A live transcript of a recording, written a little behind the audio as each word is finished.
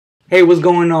Hey, what's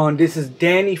going on? This is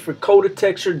Danny for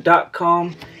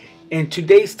Codetexture.com, and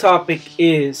today's topic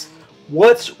is,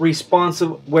 what's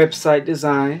responsive website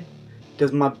design?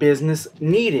 Does my business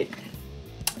need it?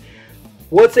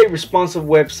 What's a responsive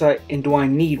website, and do I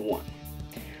need one?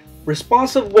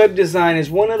 Responsive web design is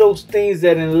one of those things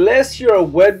that unless you're a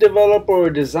web developer or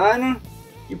a designer,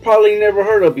 you probably never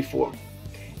heard of before.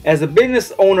 As a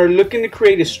business owner looking to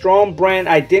create a strong brand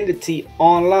identity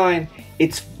online,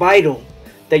 it's vital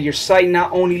that your site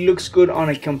not only looks good on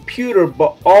a computer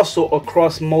but also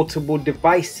across multiple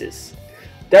devices.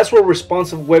 That's where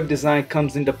responsive web design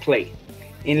comes into play.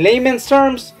 In layman's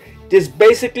terms, this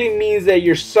basically means that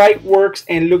your site works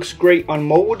and looks great on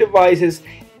mobile devices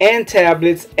and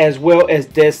tablets as well as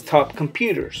desktop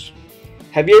computers.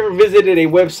 Have you ever visited a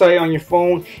website on your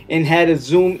phone and had to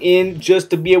zoom in just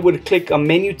to be able to click a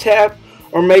menu tab,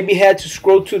 or maybe had to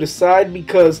scroll to the side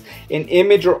because an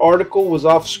image or article was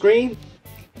off screen?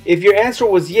 If your answer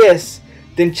was yes,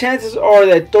 then chances are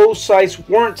that those sites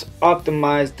weren't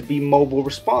optimized to be mobile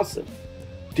responsive.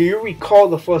 Do you recall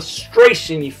the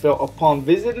frustration you felt upon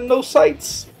visiting those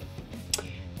sites?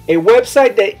 A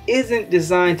website that isn't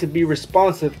designed to be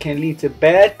responsive can lead to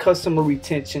bad customer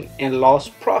retention and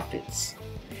lost profits.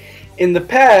 In the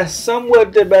past, some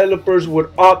web developers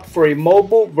would opt for a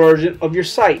mobile version of your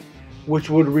site, which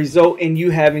would result in you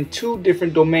having two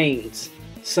different domains,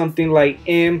 something like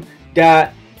m.yoursite.com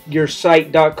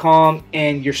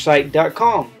and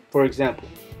yoursite.com, for example.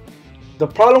 The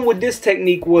problem with this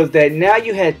technique was that now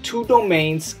you had two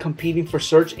domains competing for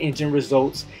search engine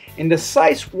results, and the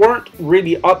sites weren't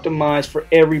really optimized for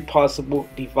every possible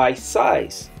device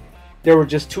size. There were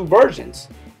just two versions,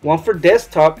 one for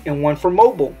desktop and one for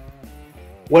mobile.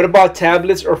 What about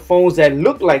tablets or phones that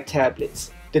look like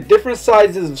tablets? The different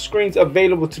sizes of screens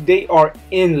available today are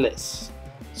endless.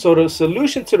 So the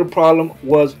solution to the problem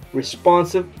was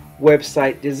responsive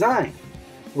website design.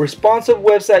 Responsive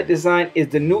website design is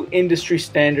the new industry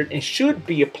standard and should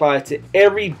be applied to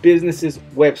every business's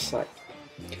website.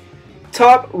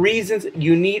 Top reasons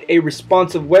you need a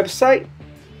responsive website: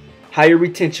 higher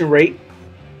retention rate,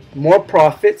 more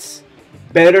profits,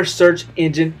 better search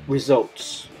engine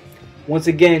results. Once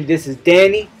again, this is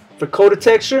Danny for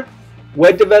Codetexture,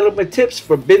 web development tips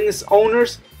for business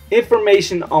owners,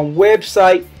 information on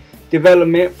website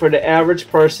development for the average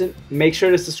person. Make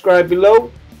sure to subscribe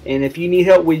below, and if you need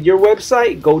help with your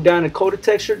website, go down to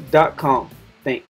Codetexture.com. Thanks.